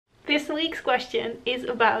this week's question is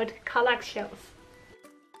about Kallax shells.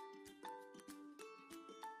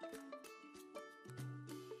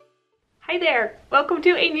 Hi there! Welcome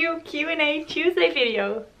to a new Q&A Tuesday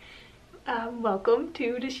video. Welcome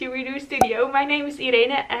to the Sugaridoo studio. My name is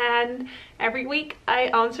Irene and every week I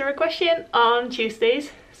answer a question on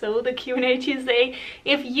Tuesdays. So the Q&A Tuesday.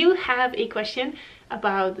 If you have a question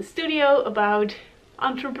about the studio, about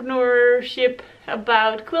entrepreneurship,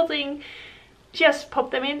 about quilting, just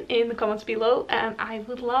pop them in the comments below and I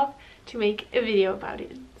would love to make a video about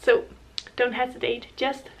it. So don't hesitate,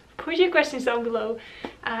 just put your questions down below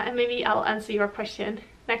and maybe I'll answer your question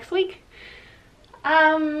next week.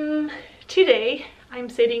 Today I'm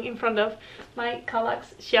sitting in front of my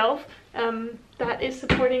Kallax shelf that is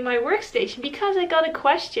supporting my workstation because I got a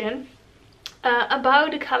question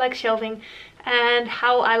about the Kallax shelving and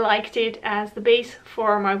how I liked it as the base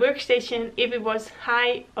for my workstation, if it was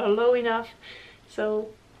high or low enough. So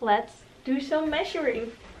let's do some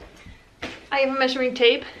measuring. I have a measuring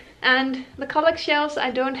tape and the Kallax shelves,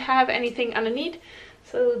 I don't have anything underneath,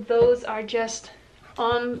 so those are just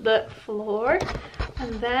on the floor.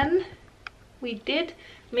 And then we did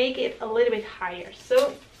make it a little bit higher.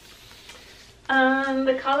 So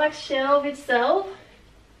the Kallax shelf itself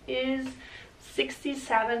is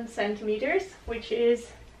 67 centimeters, which is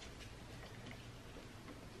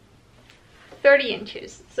 30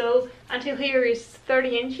 inches. So until here is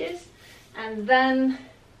 30 inches, and then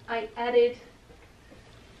I added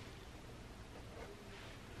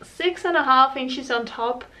 6.5 inches on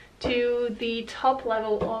top to the top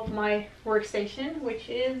level of my workstation, which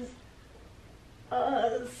is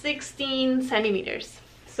 16 centimeters.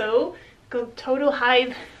 So the total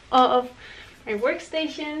height of my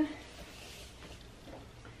workstation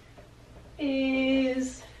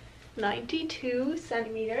is 92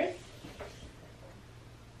 centimeters,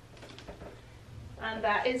 and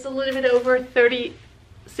that is a little bit over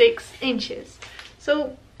 36 inches.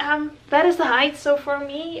 So that is the height. So for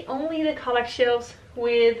me, only the Kallax shelves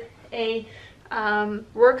with a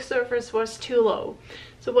work surface was too low.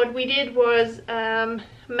 So what we did was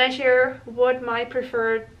measure what my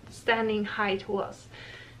preferred standing height was.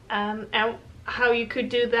 And how you could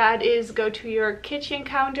do that is go to your kitchen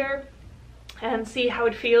counter and see how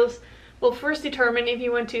it feels. Well, first determine if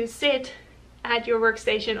you want to sit at your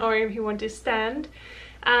workstation or if you want to stand.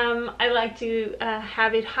 I like to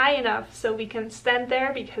have it high enough so we can stand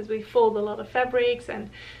there because we fold a lot of fabrics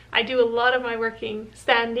and I do a lot of my working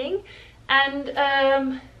standing.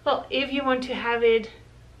 And well, if you want to have it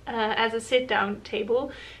as a sit-down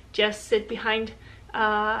table, just sit behind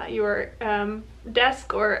your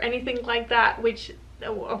desk or anything like that, which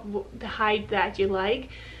the height that you like,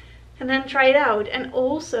 and then try it out. And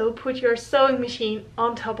also put your sewing machine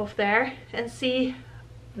on top of there and see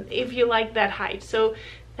if you like that height. So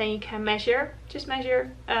then you can measure, just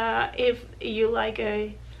measure if you like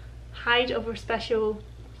a height of a special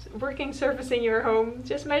working surface in your home,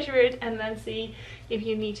 just measure it and then see if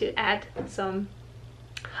you need to add some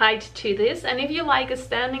height to this. And if you like a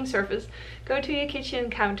standing surface, go to your kitchen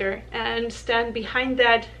counter and stand behind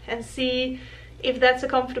that and see if that's a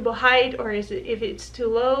comfortable height, or if it's too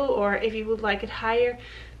low, or if you would like it higher.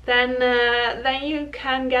 Then you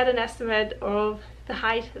can get an estimate of the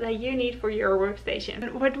height that you need for your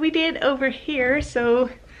workstation. What we did over here, so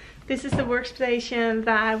this is the workstation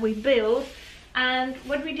that we built, and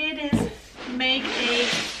what we did is make a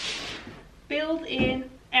built-in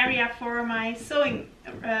area for my sewing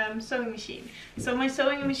machine. So my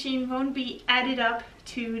sewing machine won't be added up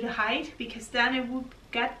to the height because then it would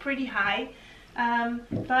get pretty high,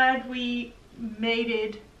 but we made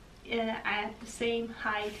it at the same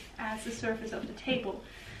height as the surface of the table.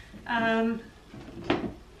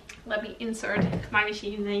 Let me insert my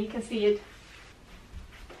machine and then you can see it.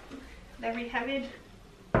 There we have it.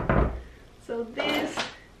 So this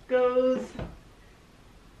goes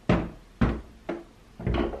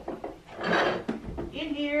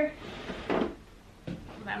in here.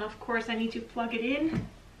 Then of course I need to plug it in,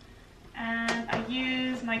 and I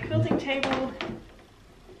use my quilting table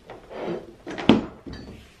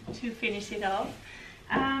to finish it off.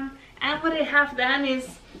 And what I have done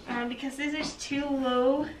is, because this is too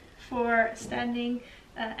low for standing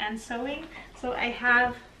and sewing, so I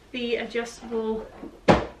have the adjustable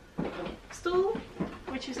stool,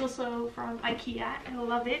 which is also from IKEA. I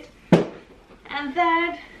love it. And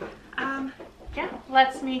that yeah,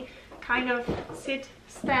 lets me kind of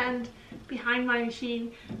stand behind my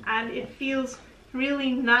machine, and it feels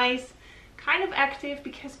really nice, kind of active,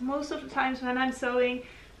 because most of the times when I'm sewing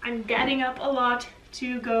I'm getting up a lot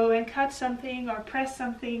to go and cut something or press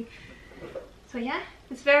something. So yeah,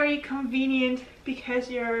 it's very convenient because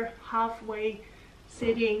you're halfway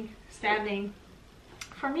sitting, standing.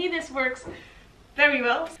 For me this works very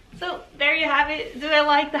well. So there you have it. Do I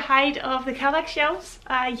like the height of the Kallax shelves?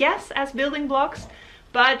 Yes, as building blocks,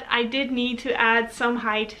 but I did need to add some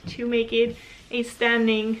height to make it a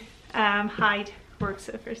standing height work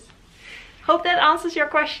surface. Hope that answers your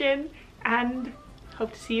question and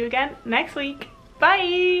hope to see you again next week.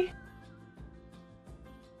 Bye!